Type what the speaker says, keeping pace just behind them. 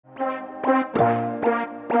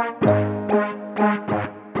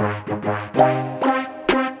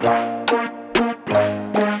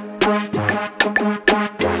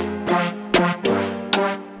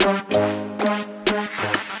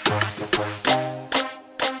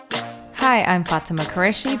Hi, I'm Fatima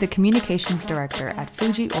Qureshi, the Communications Director at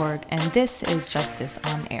Fuji.org, and this is Justice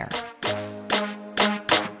on Air.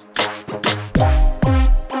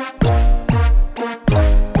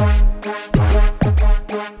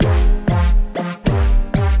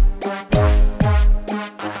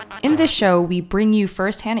 In this show, we bring you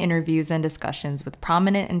first-hand interviews and discussions with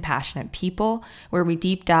prominent and passionate people, where we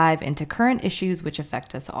deep dive into current issues which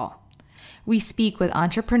affect us all. We speak with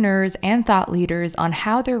entrepreneurs and thought leaders on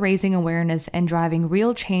how they're raising awareness and driving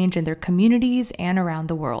real change in their communities and around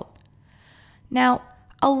the world. Now,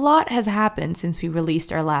 a lot has happened since we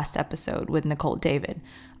released our last episode with Nicole David,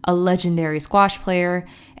 a legendary squash player,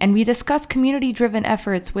 and we discussed community-driven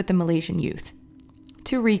efforts with the Malaysian youth.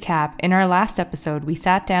 To recap, in our last episode, we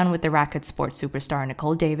sat down with the racket sports superstar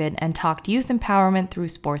Nicole David and talked youth empowerment through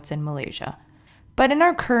sports in Malaysia. But in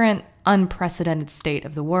our current unprecedented state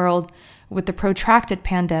of the world, with the protracted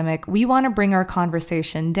pandemic, we want to bring our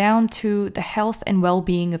conversation down to the health and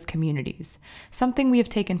well-being of communities, something we have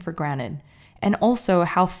taken for granted, and also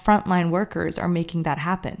how frontline workers are making that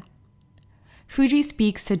happen. Fuji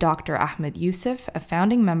speaks to Dr. Ahmed Yusuf, a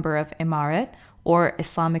founding member of IMARET, or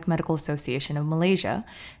Islamic Medical Association of Malaysia,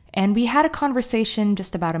 and we had a conversation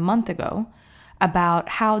just about a month ago about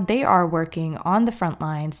how they are working on the front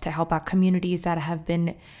lines to help out communities that have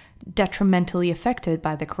been detrimentally affected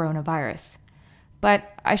by the coronavirus.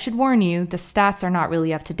 But I should warn you, the stats are not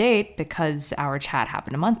really up to date because our chat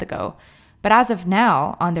happened a month ago. But as of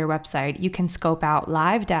now, on their website, you can scope out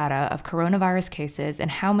live data of coronavirus cases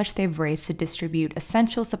and how much they've raised to distribute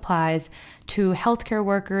essential supplies to healthcare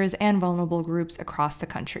workers and vulnerable groups across the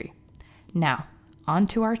country. Now, on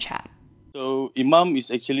to our chat. So Imam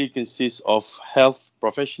is actually consists of health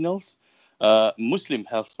professionals, Muslim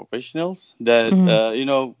health professionals that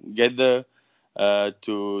gather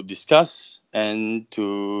to discuss and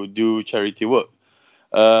to do charity work.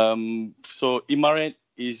 So IMARET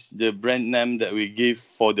is the brand name that we give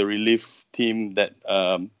for the relief team that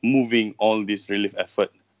moving all this relief effort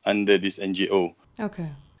under this NGO. Okay.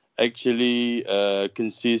 Actually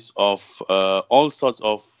consists of all sorts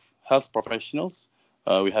of health professionals.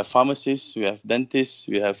 We have pharmacists, we have dentists,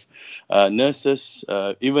 we have nurses,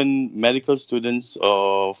 even medical students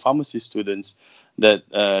or pharmacy students that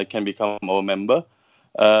can become our member.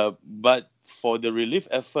 But for the relief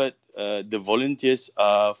effort, the volunteers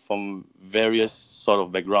are from various sort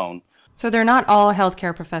of background. So they're not all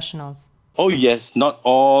healthcare professionals? Oh yes, not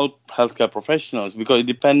all healthcare professionals, because it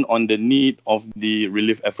depends on the need of the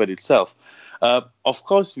relief effort itself. Of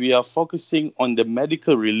course, we are focusing on the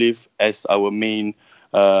medical relief as our main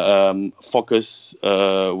focus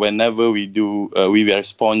whenever we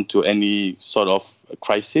respond to any sort of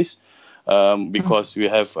crisis, because we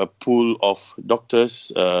have a pool of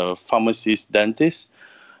doctors, pharmacists, dentists,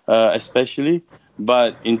 especially.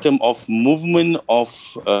 But in terms of movement of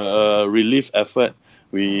relief effort,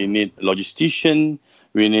 we need logistician,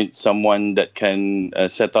 we need someone that can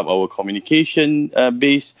set up our communication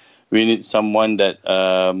base, we need someone that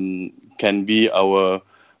can be our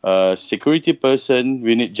security person,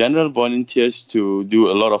 we need general volunteers to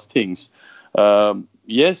do a lot of things.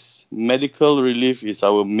 Yes, medical relief is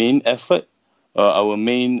our main effort, our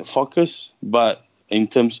main focus, but in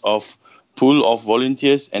terms of pool of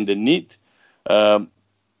volunteers and the need,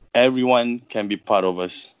 everyone can be part of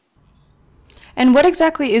us. And what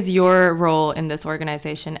exactly is your role in this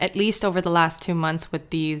organization, at least over the last 2 months with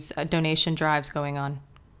these donation drives going on?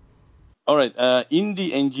 All right. In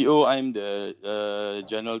the NGO, I'm the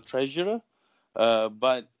general treasurer,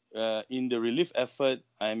 but in the relief effort,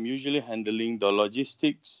 I'm usually handling the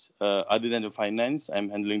logistics. Other than the finance, I'm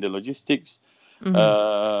handling the logistics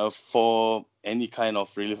for any kind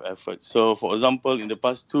of relief effort. So, for example, in the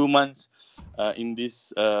past 2 months, in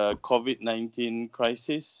this COVID-19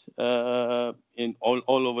 crisis in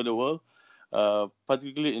all over the world,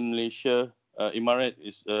 particularly in Malaysia, IMARET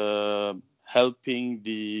is helping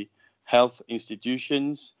the health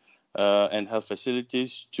institutions and health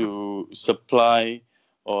facilities to supply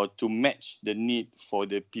or to match the need for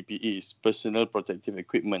the PPEs, personal protective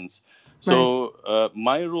equipments. So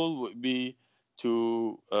my role would be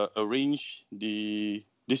to arrange the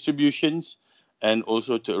distributions and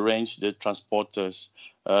also to arrange the transporters.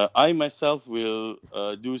 I myself will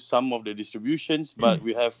do some of the distributions, but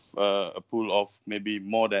we have a pool of maybe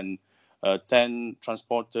more than 10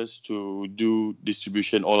 transporters to do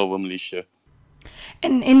distribution all over Malaysia.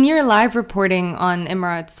 And in your live reporting on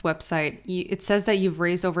IMARET's website, it says that you've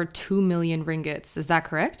raised over 2 million ringgits. Is that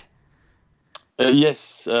correct?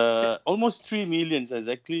 Yes, almost 3 million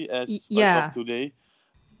exactly as of today.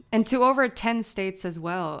 And to over 10 states as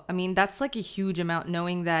well. I mean, that's like a huge amount,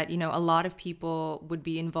 knowing that, a lot of people would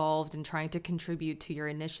be involved in trying to contribute to your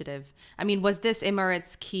initiative. I mean, was this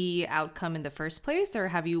Emirates' key outcome in the first place, or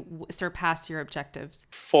have you surpassed your objectives?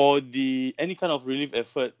 For the any kind of relief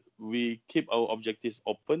effort, we keep our objectives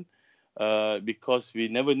open because we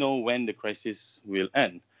never know when the crisis will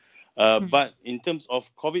end. But in terms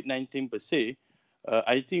of COVID-19 per se,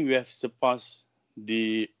 I think we have surpassed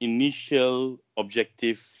the initial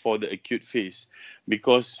objective for the acute phase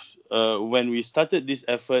because when we started this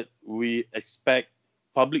effort, we expect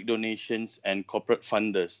public donations and corporate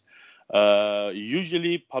funders.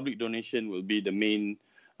 Usually, public donation will be the main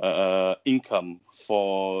income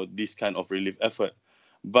for this kind of relief effort.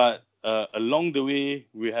 But along the way,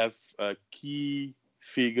 we have key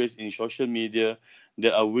figures in social media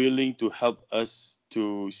that are willing to help us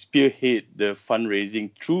to spearhead the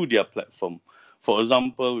fundraising through their platform. For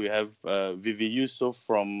example, we have Vivi Yusuf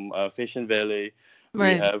from Fashion Valet. We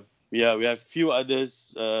Right. have we have few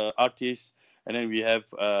others artists, and then we have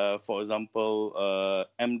for example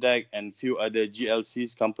MDEC and few other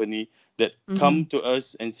GLCs company that come to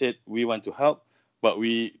us and said we want to help, but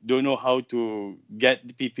we don't know how to get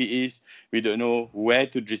the PPEs. We don't know where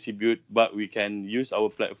to distribute, but we can use our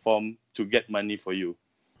platform to get money for you.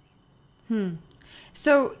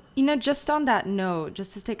 So, just on that note,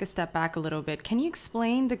 just to take a step back a little bit, can you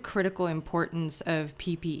explain the critical importance of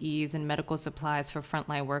PPEs and medical supplies for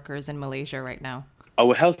frontline workers in Malaysia right now?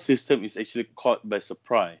 Our health system is actually caught by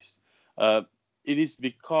surprise. It is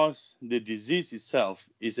because the disease itself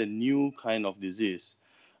is a new kind of disease.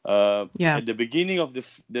 Yeah. At the beginning of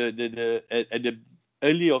at the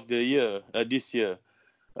early of the year, this year,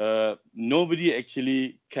 nobody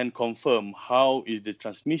actually can confirm how is the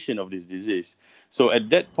transmission of this disease. So at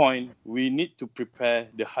that point, we need to prepare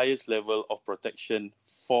the highest level of protection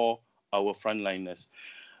for our frontliners.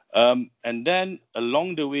 And then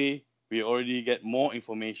along the way, we already get more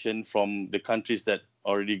information from the countries that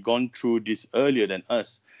already gone through this earlier than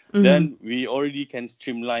us. Then we already can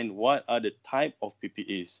streamline what are the type of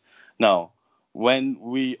PPEs. Now, when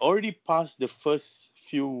we already passed the first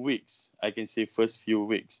few weeks, I can say first few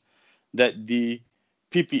weeks, that the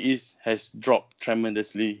PPEs has dropped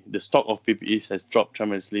tremendously. The stock of PPEs has dropped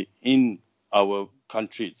tremendously in our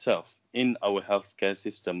country itself, in our healthcare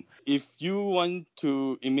system. If you want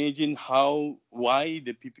to imagine why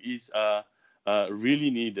the PPEs are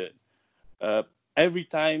really needed, uh, every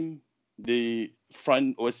time the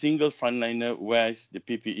front or a single frontliner wears the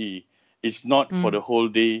PPE, it's not for the whole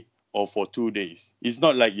day or for 2 days. It's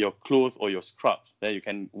not like your clothes or your scrubs that you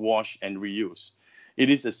can wash and reuse. It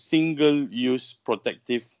is a single-use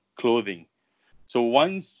protective clothing. So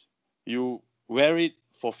once you wear it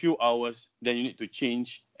for a few hours, then you need to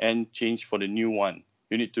change for the new one.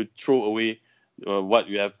 You need to throw away what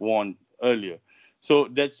you have worn earlier. So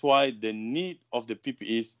that's why the need of the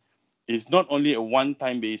PPEs is not only a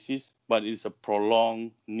one-time basis, but it's a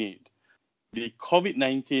prolonged need. The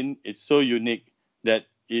COVID-19 is so unique that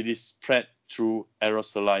it is spread through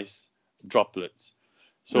aerosolized droplets.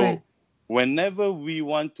 Right. So whenever we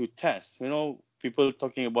want to test, people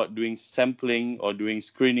talking about doing sampling or doing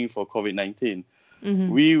screening for COVID-19,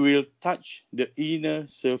 we will touch the inner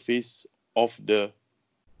surface of the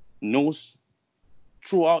nose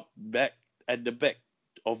throughout back at the back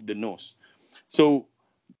of the nose. So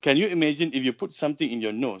can you imagine if you put something in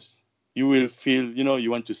your nose, you will feel,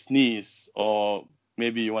 you want to sneeze or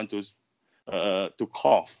maybe you want to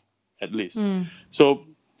cough at least. So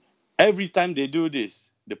every time they do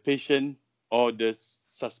this, the patient or the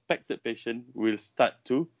suspected patient will start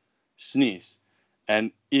to sneeze.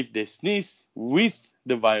 And if they sneeze with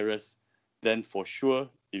the virus, then for sure,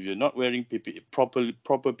 if you're not wearing PPE, proper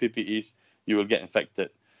PPEs, you will get infected.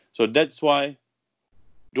 So that's why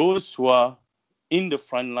those who are in the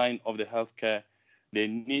front line of the healthcare, they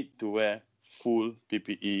need to wear full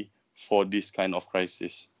PPE for this kind of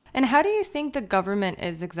crisis. And how do you think the government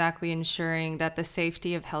is exactly ensuring that the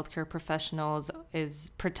safety of healthcare professionals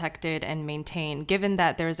is protected and maintained, given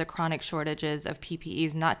that there's a chronic shortages of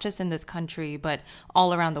PPEs, not just in this country, but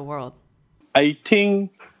all around the world? I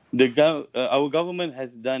think our government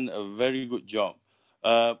has done a very good job.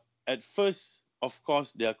 At first, of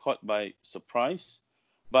course, they are caught by surprise,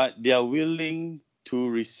 but they are willing to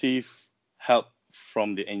receive help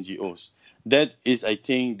from the NGOs. That is, I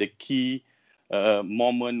think, the key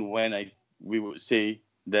moment when we would say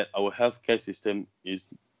that our healthcare system is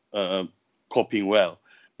uh, coping well,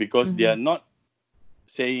 because they are not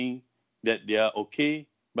saying that they are okay,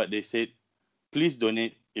 but they said, please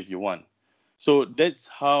donate if you want. So that's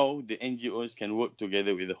how the NGOs can work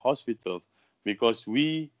together with the hospital, because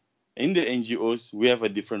we in the NGOs, we have a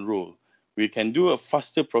different role. We can do a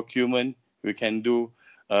faster procurement. We can do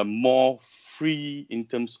more free in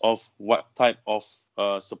terms of what type of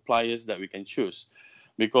suppliers that we can choose.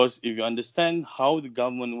 Because if you understand how the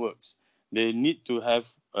government works, they need to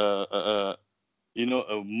have a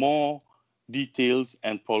more details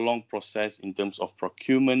and prolonged process in terms of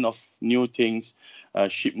procurement of new things,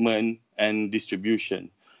 shipment and distribution.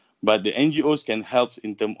 But the NGOs can help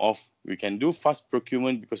in terms of we can do fast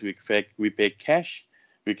procurement because we pay cash.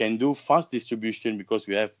 We can do fast distribution because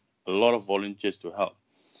we have a lot of volunteers to help.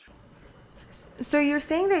 So you're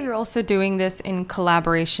saying that you're also doing this in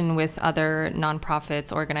collaboration with other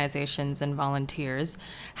nonprofits, organizations, and volunteers.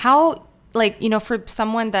 How, for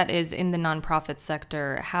someone that is in the nonprofit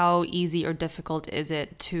sector, how easy or difficult is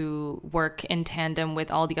it to work in tandem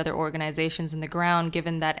with all the other organizations in the ground,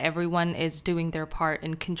 given that everyone is doing their part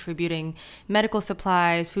in contributing medical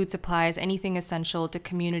supplies, food supplies, anything essential to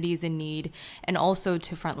communities in need, and also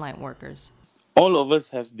to frontline workers? All of us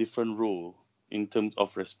have different role in terms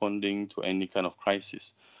of responding to any kind of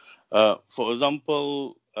crisis. For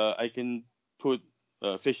example, I can put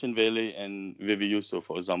Fashion Valley and Vivi Yusof,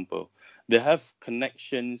 for example. They have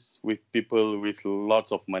connections with people with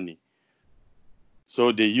lots of money.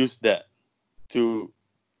 So they use that to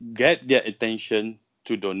get their attention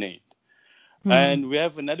to donate. And we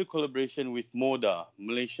have another collaboration with MODA,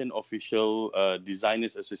 Malaysian Official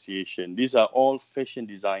Designers Association. These are all fashion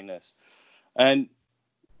designers. And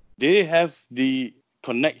they have the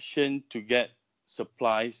connection to get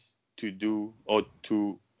supplies to do or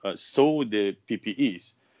to sew the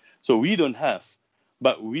PPEs. So we don't have,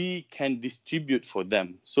 but we can distribute for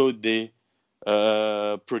them. So they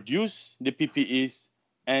produce the PPEs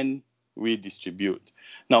and we distribute.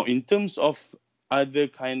 Now, in terms of other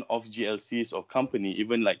kind of GLCs or company,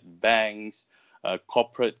 even like banks,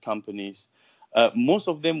 corporate companies, most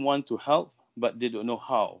of them want to help, but they don't know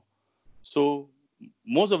how. So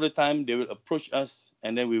most of the time they will approach us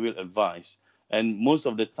and then we will advise. And most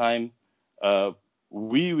of the time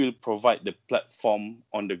we will provide the platform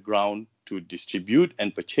on the ground to distribute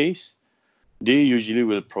and purchase. They usually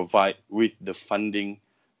will provide with the funding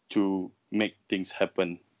to make things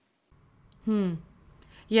happen.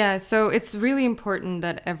 Yeah, so it's really important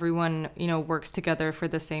that everyone, works together for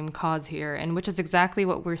the same cause here, and which is exactly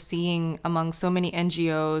what we're seeing among so many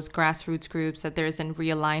NGOs, grassroots groups, that there's a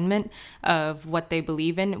realignment of what they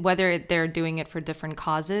believe in, whether they're doing it for different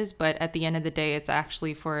causes, but at the end of the day, it's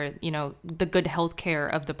actually for, the good healthcare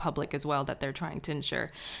of the public as well that they're trying to ensure.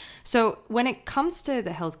 So when it comes to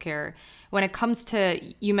the healthcare, when it comes to,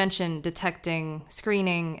 you mentioned detecting,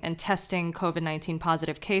 screening, and testing COVID-19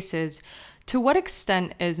 positive cases, to what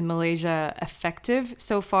extent is Malaysia effective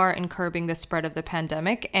so far in curbing the spread of the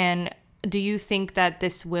pandemic? And do you think that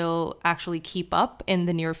this will actually keep up in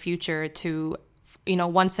the near future to,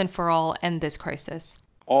 once and for all end this crisis?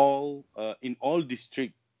 In all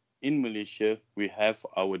district in Malaysia, we have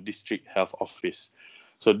our district health office.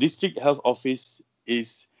 So district health office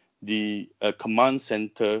is the command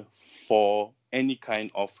center for any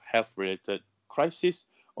kind of health related crisis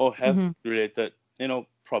or health related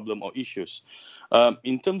problem or issues.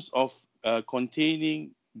 In terms of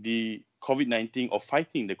containing the COVID-19 or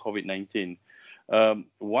fighting the COVID-19,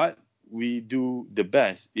 what we do the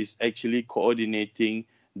best is actually coordinating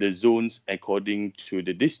the zones according to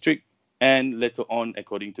the district and later on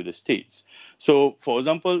according to the states. So, for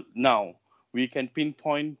example, now we can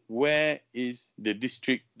pinpoint where is the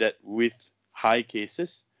district that with high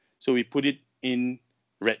cases. So we put it in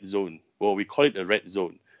red zone, or we call it a red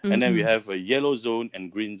zone. And then we have a yellow zone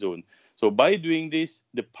and green zone. So by doing this,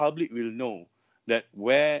 the public will know that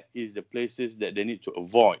where is the places that they need to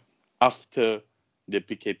avoid after the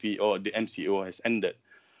PKP or the MCO has ended.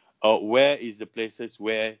 Where is the places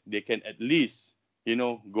where they can at least,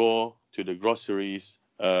 go to the groceries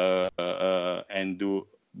and do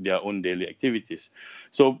their own daily activities.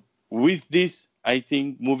 So with this, I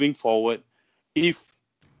think moving forward, if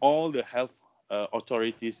all the health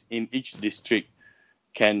authorities in each district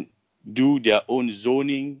can do their own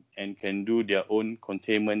zoning and can do their own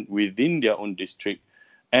containment within their own district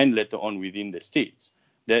and later on within the states,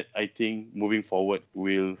 that I think moving forward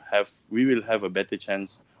we will have a better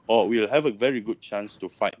chance, or we'll have a very good chance to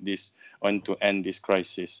fight this and to end this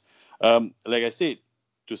crisis. Like I said,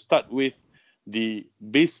 to start with, the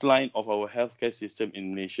baseline of our healthcare system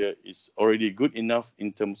in Malaysia is already good enough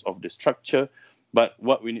in terms of the structure, but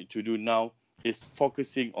what we need to do now is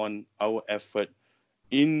focusing on our effort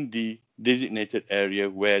in the designated area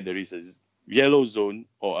where there is a yellow zone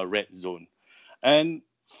or a red zone. And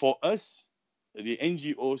for us, the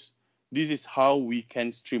NGOs, this is how we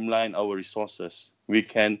can streamline our resources. We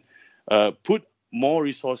can put more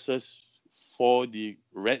resources for the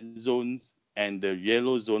red zones and the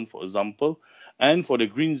yellow zone, for example, and for the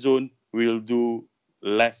green zone, we'll do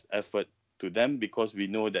less effort to them because we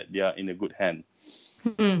know that they are in a good hand.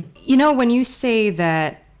 When you say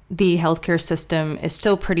that the healthcare system is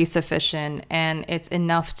still pretty sufficient and it's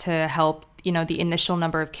enough to help, the initial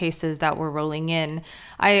number of cases that were rolling in,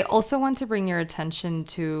 I also want to bring your attention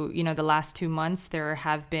to, the last 2 months, there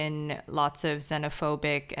have been lots of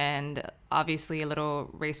xenophobic and obviously a little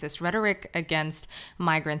racist rhetoric against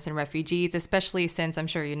migrants and refugees, especially since, I'm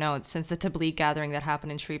sure since the Tabligh gathering that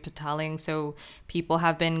happened in Sri Petaling. So people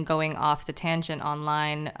have been going off the tangent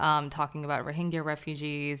online, talking about Rohingya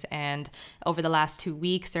refugees. And over the last 2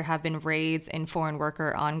 weeks, there have been raids in foreign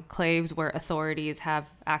worker enclaves where authorities have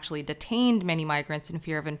actually detained many migrants in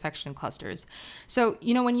fear of infection clusters. So,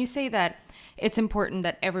 when you say that it's important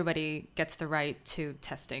that everybody gets the right to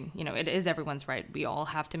testing. It is everyone's right. We all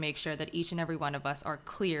have to make sure that each and every one of us are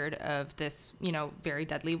cleared of this, very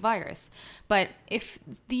deadly virus. But if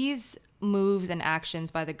these moves and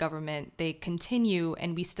actions by the government, they continue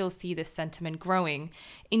and we still see this sentiment growing,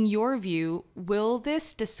 in your view, will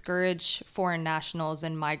this discourage foreign nationals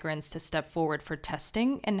and migrants to step forward for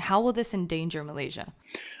testing? And how will this endanger Malaysia?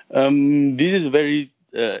 This is very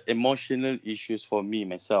emotional issues for me,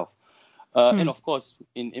 myself. And of course,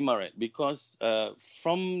 in Emaret, because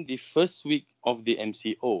from the first week of the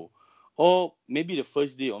MCO, or maybe the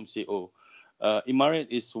first day of MCO, Emaret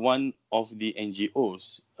is one of the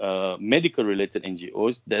NGOs, medical-related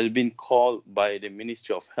NGOs, that have been called by the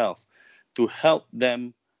Ministry of Health to help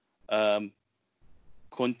them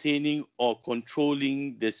containing or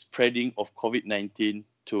controlling the spreading of COVID-19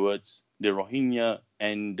 towards the Rohingya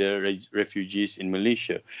and the refugees in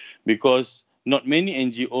Malaysia, because not many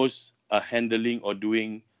NGOs are handling or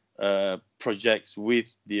doing projects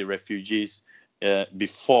with the refugees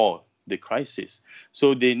before the crisis.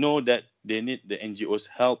 So they know that they need the NGOs'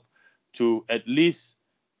 help to at least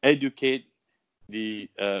educate the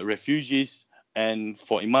refugees. And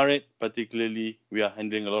for Emaret particularly, we are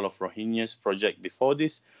handling a lot of Rohingyas project before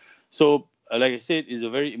this. So like I said, it's a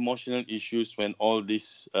very emotional issues when all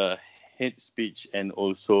this hate speech and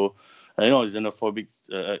also xenophobic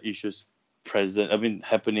issues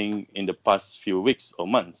happening in the past few weeks or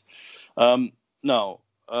months. Now,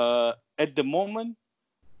 at the moment,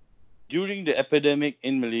 during the epidemic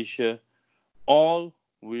in Malaysia, all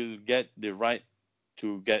will get the right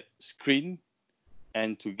to get screened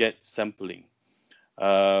and to get sampling.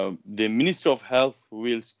 The Ministry of Health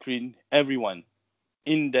will screen everyone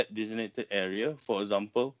in that designated area. For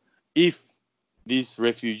example, if these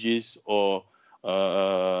refugees or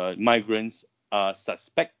migrants are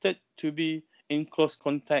suspected to be in close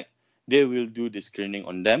contact, they will do the screening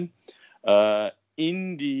on them.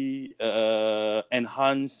 In the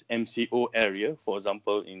enhanced MCO area, for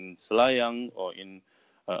example, in Selayang or in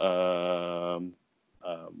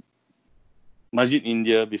Masjid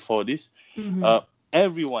India before this,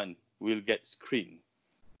 everyone will get screened,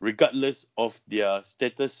 regardless of their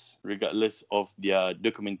status, regardless of their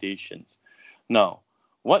documentations. Now,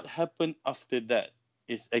 what happened after that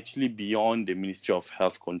is actually beyond the Ministry of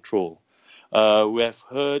Health control. We have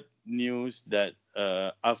heard news that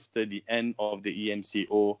after the end of the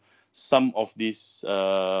EMCO, some of these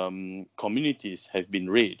communities have been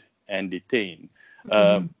raided and detained.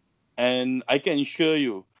 And I can assure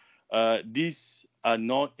you, these are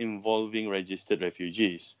not involving registered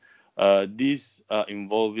refugees. These are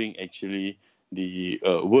involving actually the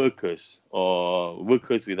workers or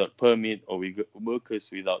workers without permit or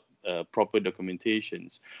workers without proper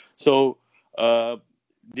documentations. So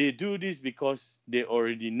they do this because they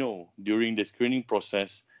already know during the screening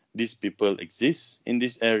process, these people exist in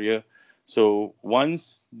this area. So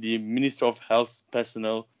once the Minister of Health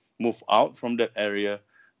personnel move out from that area,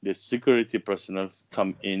 the security personnel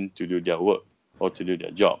come in to do their work or to do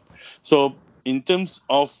their job. So in terms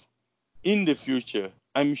of in the future,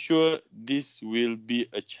 I'm sure this will be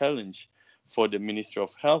a challenge for the Ministry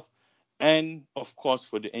of Health and, of course,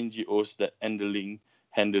 for the NGOs that handling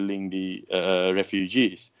the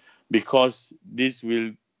refugees, because this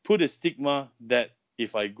will put a stigma that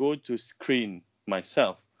if I go to screen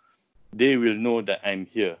myself, they will know that I'm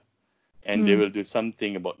here and they will do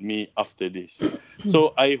something about me after this.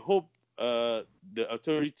 So I hope the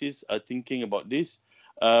authorities are thinking about this.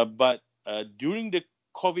 But during the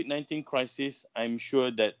COVID-19 crisis, I'm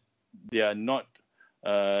sure that they are not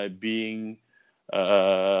being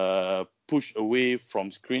pushed away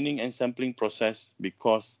from screening and sampling process,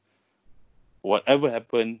 because whatever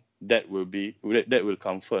happen, that will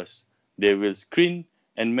come first. They will screen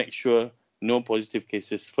and make sure no positive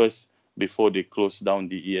cases first before they close down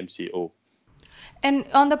the EMCO. And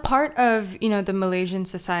on the part of, the Malaysian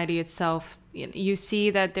society itself, you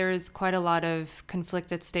see that there is quite a lot of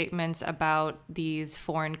conflicted statements about these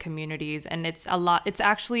foreign communities. And it's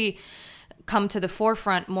actually come to the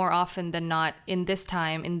forefront more often than not in this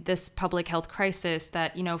time, in this public health crisis,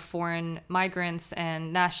 that, foreign migrants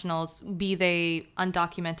and nationals, be they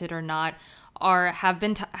undocumented or not, have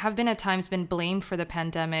been at times been blamed for the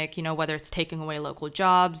pandemic, whether it's taking away local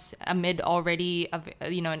jobs amid already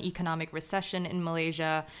an economic recession in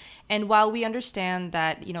Malaysia. And while we understand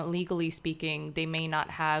that, legally speaking, they may not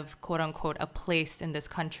have, quote unquote, a place in this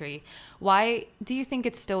country, why do you think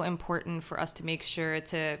it's still important for us to make sure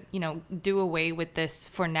to, do away with this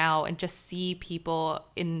for now and just see people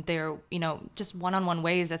in their, just one-on-one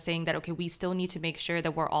ways, that's saying that, okay, we still need to make sure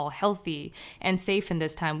that we're all healthy and safe in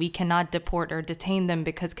this time. We cannot deport or detain them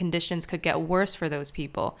because conditions could get worse for those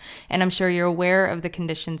people. And I'm sure you're aware of the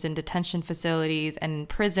conditions in detention facilities and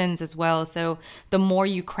prisons as well. So the more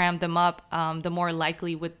you cram them up, the more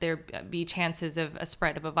likely would there be chances of a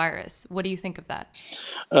spread of a virus. What do you think of that?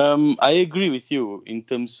 I agree with you in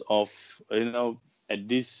terms of, at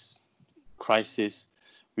this crisis,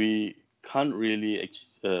 we can't really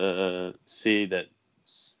say that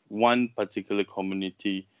one particular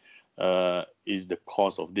community is the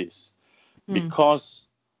cause of this, because,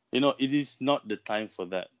 it is not the time for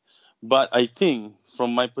that. But I think,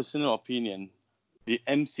 from my personal opinion, the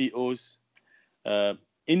MCOs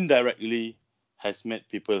indirectly has made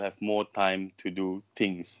people have more time to do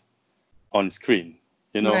things on screen.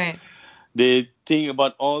 Right. They think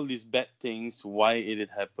about all these bad things, why it had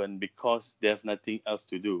happened, because they have nothing else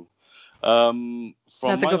to do.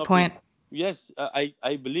 That's a good point. Yes,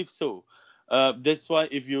 I believe so. That's why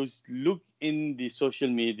if you look in the social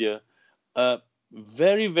media,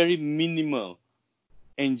 very, very minimal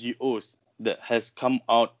NGOs that has come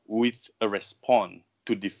out with a response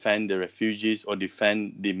to defend the refugees or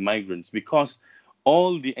defend the migrants, because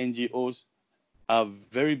all the NGOs are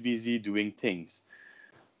very busy doing things.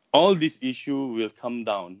 All this issue will come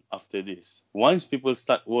down after this. Once people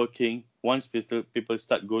start working, once people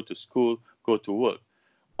start go to school, go to work,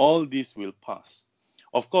 all this will pass.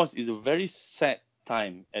 Of course, it's a very sad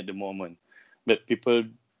time at the moment, but people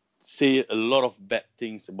say a lot of bad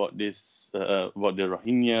things about this, about the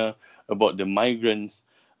Rohingya, about the migrants.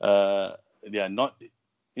 They are not,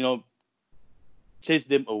 chase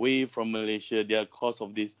them away from Malaysia. They are cause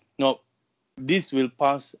of this. No, this will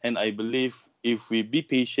pass, and I believe if we be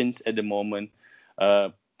patient at the moment,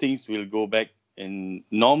 things will go back in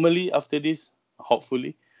normally after this,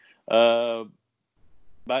 hopefully. But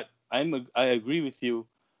I agree with you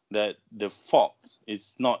that the fault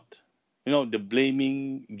is not, the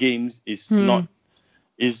blaming games is not.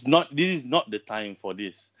 This is not the time for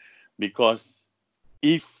this, because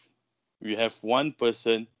if you have one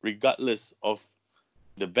person, regardless of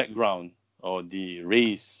the background or the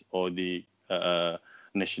race or the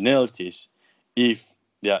nationalities, if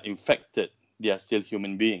they are infected, they are still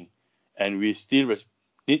human beings, and we still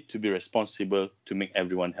need to be responsible to make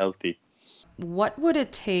everyone healthy. What would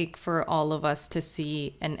it take for all of us to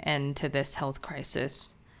see an end to this health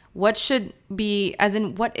crisis? What should be, as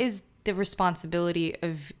in, what is the responsibility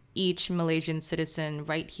of each Malaysian citizen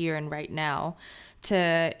right here and right now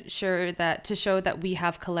to show that we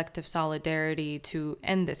have collective solidarity to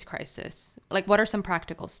end this crisis? Like, what are some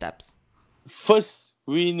practical steps? First,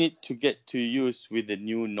 we need to get to use with the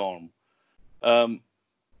new norm.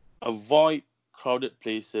 Avoid crowded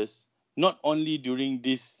places, not only during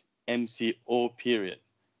this MCO period.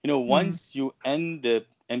 Once you end the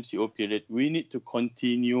MCO period, we need to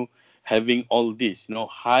continue having all this,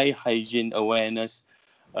 high hygiene awareness,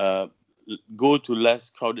 go to less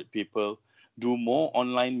crowded people, do more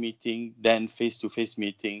online meeting than face-to-face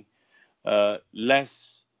meeting,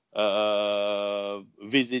 less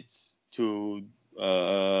visits to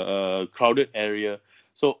crowded area.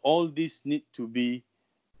 So all this need to be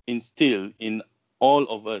instilled in all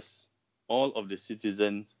of us, all of the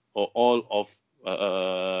citizens, or all of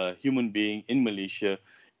human being in Malaysia,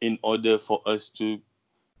 in order for us to,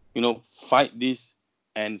 fight this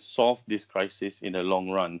and solve this crisis in the long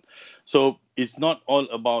run. So it's not all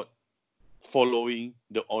about following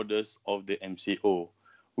the orders of the MCO.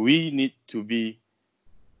 We need to be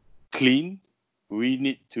clean. We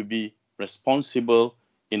need to be responsible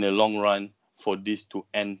in the long run for this to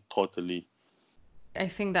end totally. I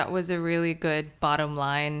think that was a really good bottom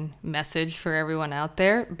line message for everyone out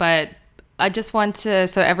there. But I just want to,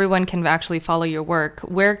 so everyone can actually follow your work,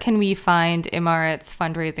 where can we find Imarat's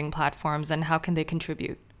fundraising platforms and how can they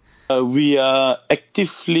contribute? We are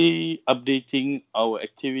actively updating our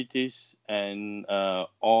activities and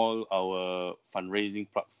all our fundraising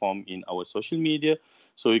platform in our social media.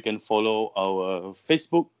 So you can follow our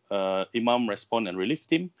Facebook, Imam Respond and Relief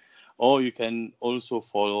Team, or you can also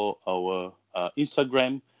follow our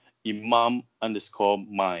Instagram,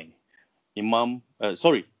 Imam_my.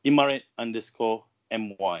 Imaret underscore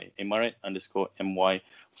MY. Imaret underscore MY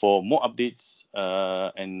for more updates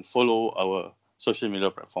and follow our social media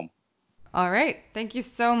platform. All right. Thank you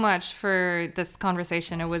so much for this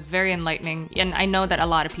conversation. It was very enlightening. And I know that a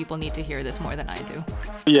lot of people need to hear this more than I do.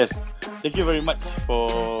 Yes. Thank you very much for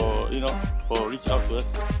reaching out to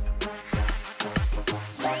us.